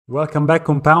Welcome back,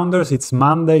 compounders. It's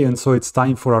Monday, and so it's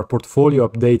time for our portfolio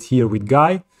update here with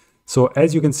Guy. So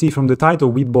as you can see from the title,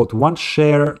 we bought one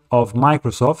share of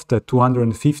Microsoft at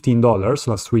 $215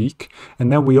 last week,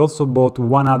 and then we also bought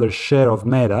one other share of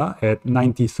Meta at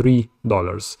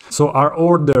 $93. So our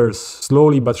orders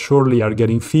slowly but surely are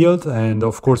getting filled, and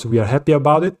of course we are happy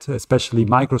about it. Especially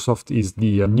Microsoft is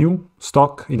the new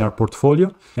stock in our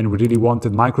portfolio, and we really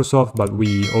wanted Microsoft, but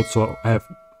we also have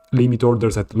limit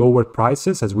orders at lower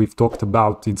prices, as we've talked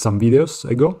about in some videos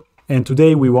ago. And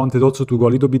today we wanted also to go a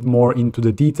little bit more into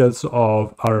the details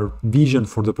of our vision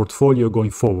for the portfolio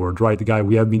going forward, right, Guy?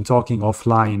 We have been talking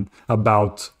offline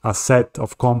about a set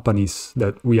of companies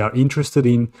that we are interested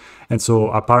in. And so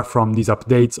apart from these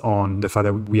updates on the fact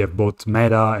that we have both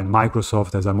Meta and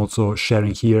Microsoft, as I'm also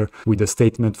sharing here with a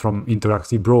statement from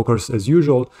Interactive Brokers as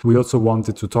usual, we also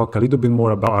wanted to talk a little bit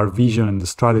more about our vision and the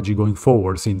strategy going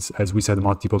forward, since, as we said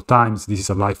multiple times, this is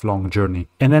a lifelong journey.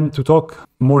 And then to talk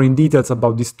more in details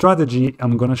about this strategy,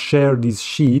 I'm going to share this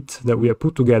sheet that we have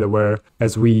put together where,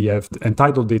 as we have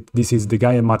entitled it, this is the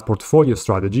Guy and Matt portfolio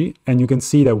strategy. And you can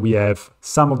see that we have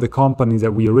some of the companies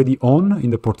that we already own in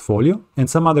the portfolio and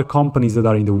some other companies that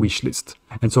are in the wish list.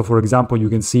 And so, for example, you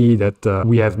can see that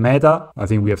we have Meta. I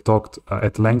think we have talked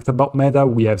at length about Meta.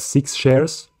 We have 6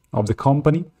 shares of the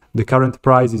company. The current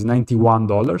price is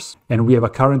 $91, and we have a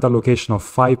current allocation of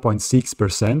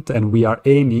 5.6%, and we are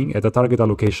aiming at a target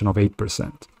allocation of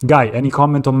 8%. Guy, any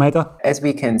comment on Meta? As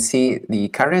we can see, the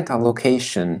current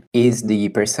allocation is the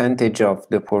percentage of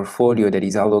the portfolio that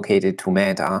is allocated to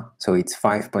Meta, so it's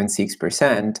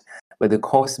 5.6%, but the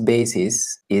cost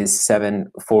basis is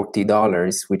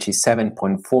 $740, which is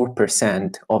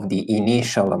 7.4% of the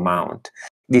initial amount.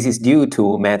 This is due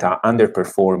to Meta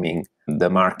underperforming the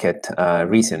market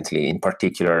recently. In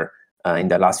particular, in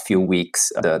the last few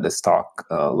weeks, the stock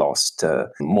lost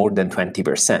more than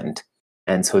 20%.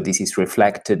 And so this is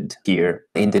reflected here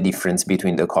in the difference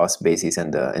between the cost basis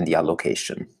and the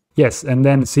allocation. Yes, and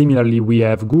then similarly, we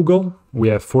have Google. We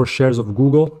have 4 shares of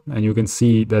Google, and you can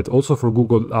see that also for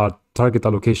Google, our target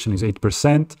allocation is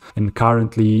 8%. And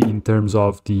currently, in terms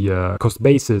of the cost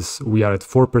basis, we are at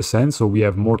 4%, so we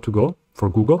have more to go for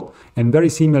Google. And very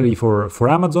similarly for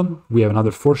Amazon, we have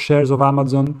another 4 shares of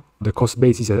Amazon. The cost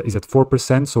basis is at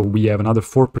 4%, so we have another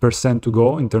 4% to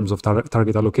go in terms of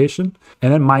target allocation.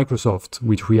 And then Microsoft,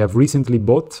 which we have recently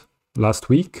bought last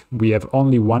week, we have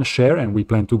only 1 share, and we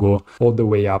plan to go all the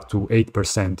way up to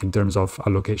 8% in terms of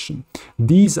allocation.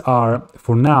 These are,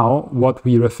 for now, what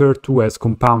we refer to as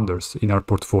compounders in our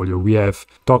portfolio. We have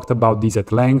talked about these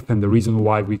at length and the reason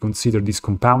why we consider these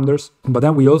compounders. But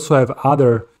then we also have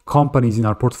other companies in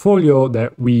our portfolio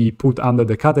that we put under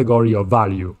the category of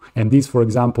value. And these, for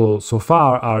example, so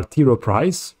far are T. Rowe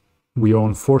Price. We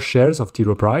own 4 shares of T.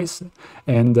 Rowe Price,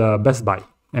 and Best Buy.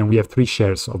 And we have 3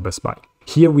 shares of Best Buy.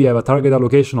 Here we have a target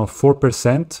allocation of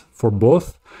 4% for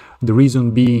both. The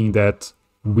reason being that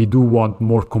we do want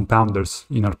more compounders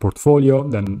in our portfolio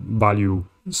than value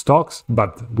stocks,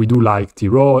 but we do like T.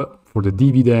 Rowe for the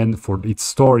dividend, for its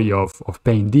story of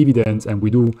paying dividends, and we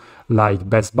do like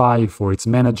Best Buy for its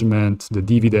management, the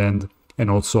dividend, and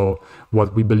also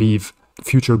what we believe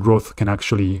future growth can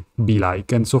actually be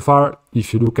like. And so far,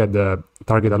 if you look at the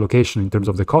target allocation in terms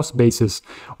of the cost basis,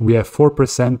 we have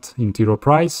 4% in T. Rowe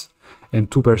Price and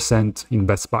 2% in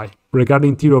Best Buy.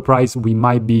 Regarding T. Rowe Price, we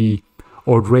might be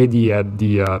already at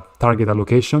the target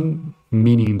allocation,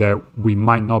 meaning that we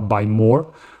might not buy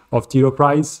more of T. Rowe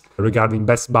Price. Regarding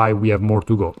Best Buy, we have more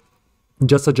to go.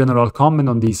 Just a general comment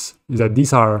on this is that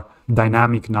these are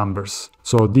dynamic numbers.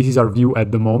 So this is our view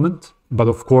at the moment. But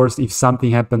of course, if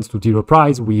something happens to T. Rowe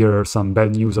Price, we hear some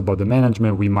bad news about the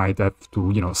management, we might have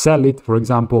to, sell it, for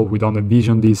example. We don't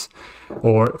envision this.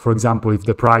 Or, for example, if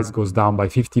the price goes down by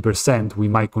 50%, we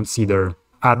might consider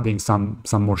adding some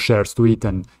more shares to it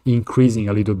and increasing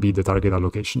a little bit the target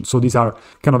allocation. So these are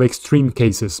kind of extreme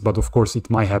cases, but of course it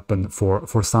might happen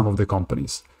for some of the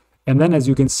companies. And then, as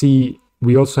you can see,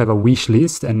 we also have a wish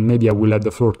list, and maybe I will let the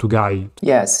floor to Guy.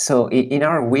 Yes, so in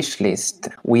our wish list,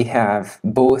 we have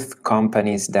both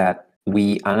companies that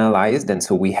we analyzed, and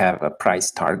so we have a price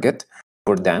target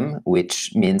for them,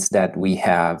 which means that we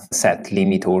have set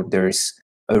limit orders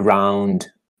around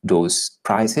those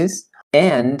prices,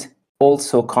 and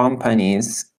also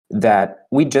companies that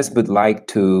we just would like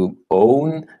to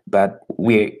own, but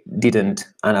we didn't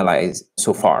analyze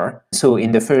so far. So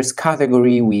in the first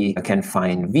category, we can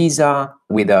find Visa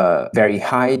with a very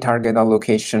high target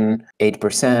allocation,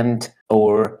 8%,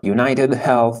 or United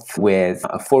Health with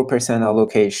a 4%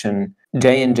 allocation,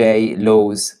 J&J,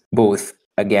 Lowe's, both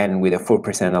again with a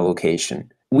 4%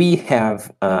 allocation. We have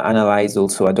analyzed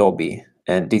also Adobe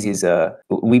And this is,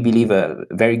 we believe, a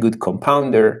very good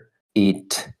compounder.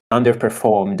 It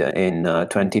underperformed in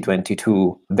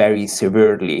 2022 very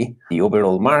severely the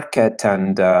overall market,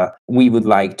 and we would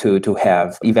like to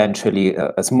have eventually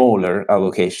a smaller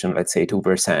allocation, let's say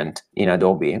 2% in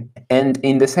Adobe. And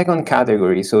in the second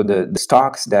category, so the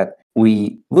stocks that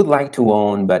we would like to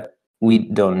own, but we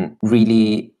don't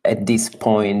really at this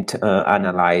point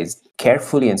analyze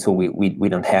carefully, and so we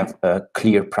don't have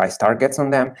clear price targets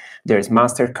on them. There's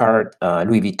MasterCard,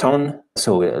 Louis Vuitton,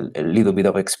 so a little bit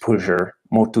of exposure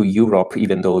more to Europe,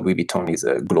 even though Louis Vuitton is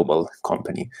a global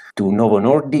company, to Novo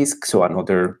Nordisk, so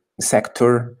another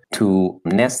sector, to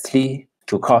Nestle,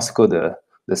 to Costco,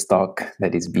 the stock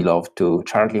that is beloved to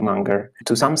Charlie Munger,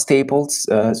 to some staples,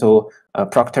 so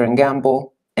Procter &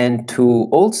 Gamble, and to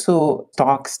also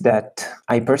stocks that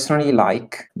I personally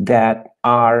like that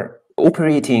are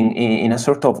operating in a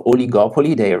sort of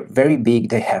oligopoly. They are very big,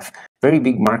 they have very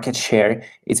big market share.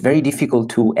 It's very difficult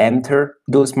to enter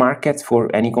those markets for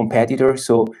any competitor.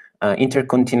 So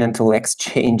Intercontinental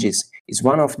Exchange is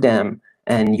one of them,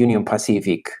 and Union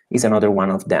Pacific is another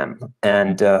one of them.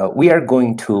 And we are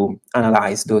going to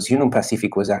analyze those. Union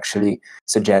Pacific was actually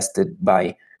suggested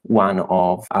by one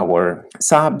of our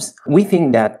subs. We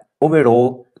think that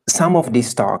overall, some of these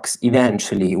stocks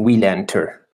eventually will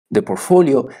enter the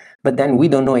portfolio, but then we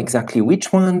don't know exactly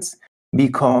which ones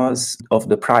because of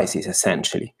the prices,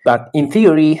 essentially. But in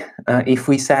theory, if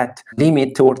we set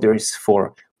limit orders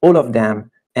for all of them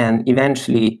and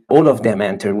eventually all of them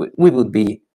enter, we would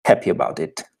be happy about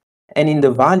it. And in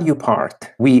the value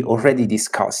part, we already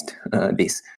discussed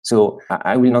this. So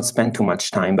I will not spend too much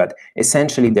time, but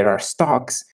essentially there are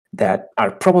stocks that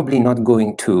are probably not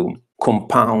going to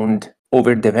compound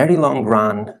over the very long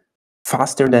run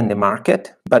faster than the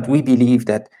market, but we believe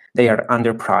that they are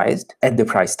underpriced at the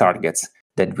price targets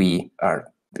that we are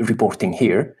reporting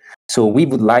here. So we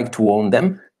would like to own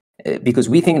them because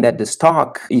we think that the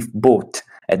stock, if bought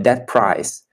at that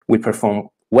price, will perform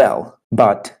well,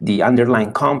 but the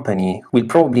underlying company will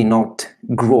probably not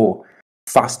grow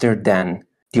faster than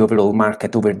the overall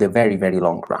market over the very, very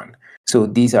long run. So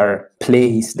these are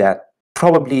plays that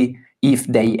probably, if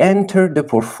they enter the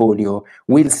portfolio,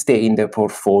 will stay in the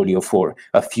portfolio for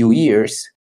a few years,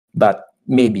 but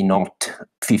maybe not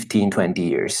 15, 20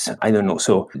 years. I don't know.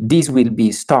 So these will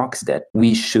be stocks that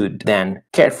we should then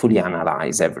carefully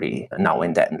analyze every now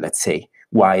and then, let's say,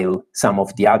 while some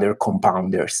of the other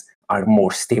compounders are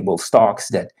more stable stocks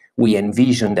that we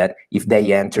envision that if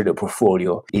they enter the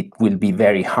portfolio, it will be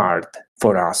very hard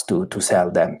for us to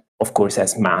sell them. Of course,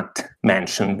 as Matt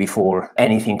mentioned before,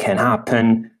 anything can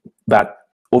happen, but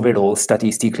overall,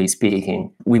 statistically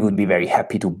speaking, we would be very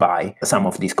happy to buy some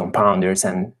of these compounders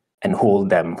and hold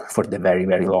them for the very,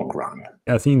 very long run.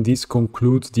 I think this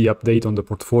concludes the update on the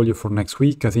portfolio for next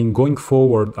week. I think going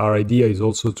forward, our idea is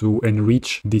also to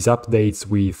enrich these updates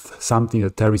with something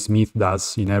that Terry Smith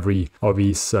does in every of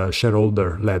his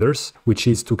shareholder letters, which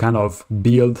is to kind of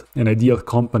build an ideal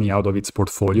company out of its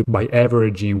portfolio by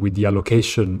averaging with the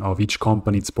allocation of each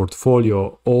company's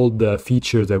portfolio all the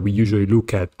features that we usually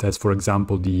look at, as for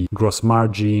example, the gross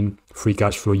margin, free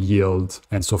cash flow yield,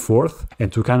 and so forth,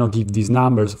 and to kind of give these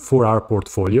numbers for our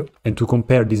portfolio and to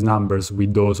compare these numbers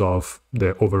with those of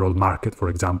the overall market, for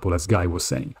example, as Guy was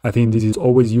saying. I think this is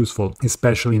always useful,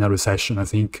 especially in a recession. I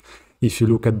think if you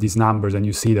look at these numbers and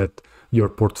you see that your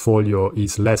portfolio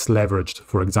is less leveraged,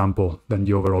 for example, than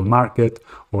the overall market,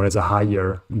 or has a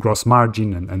higher gross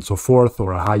margin and so forth,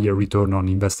 or a higher return on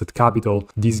invested capital,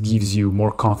 this gives you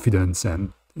more confidence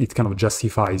and it kind of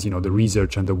justifies, the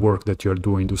research and the work that you're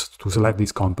doing to select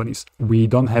these companies. We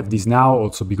don't have this now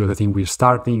also because I think we're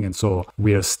starting, and so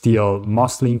we are still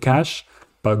mostly in cash.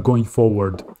 But going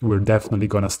forward, we're definitely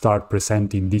going to start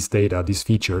presenting this data, these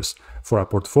features for our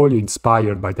portfolio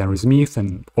inspired by Terry Smith,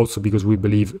 and also because we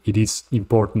believe it is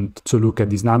important to look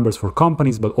at these numbers for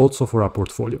companies, but also for our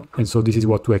portfolio. And so this is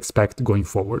what to expect going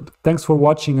forward. Thanks for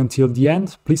watching until the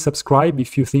end. Please subscribe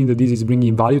if you think that this is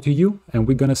bringing value to you, and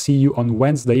we're going to see you on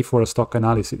Wednesday for a stock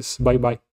analysis. Bye-bye.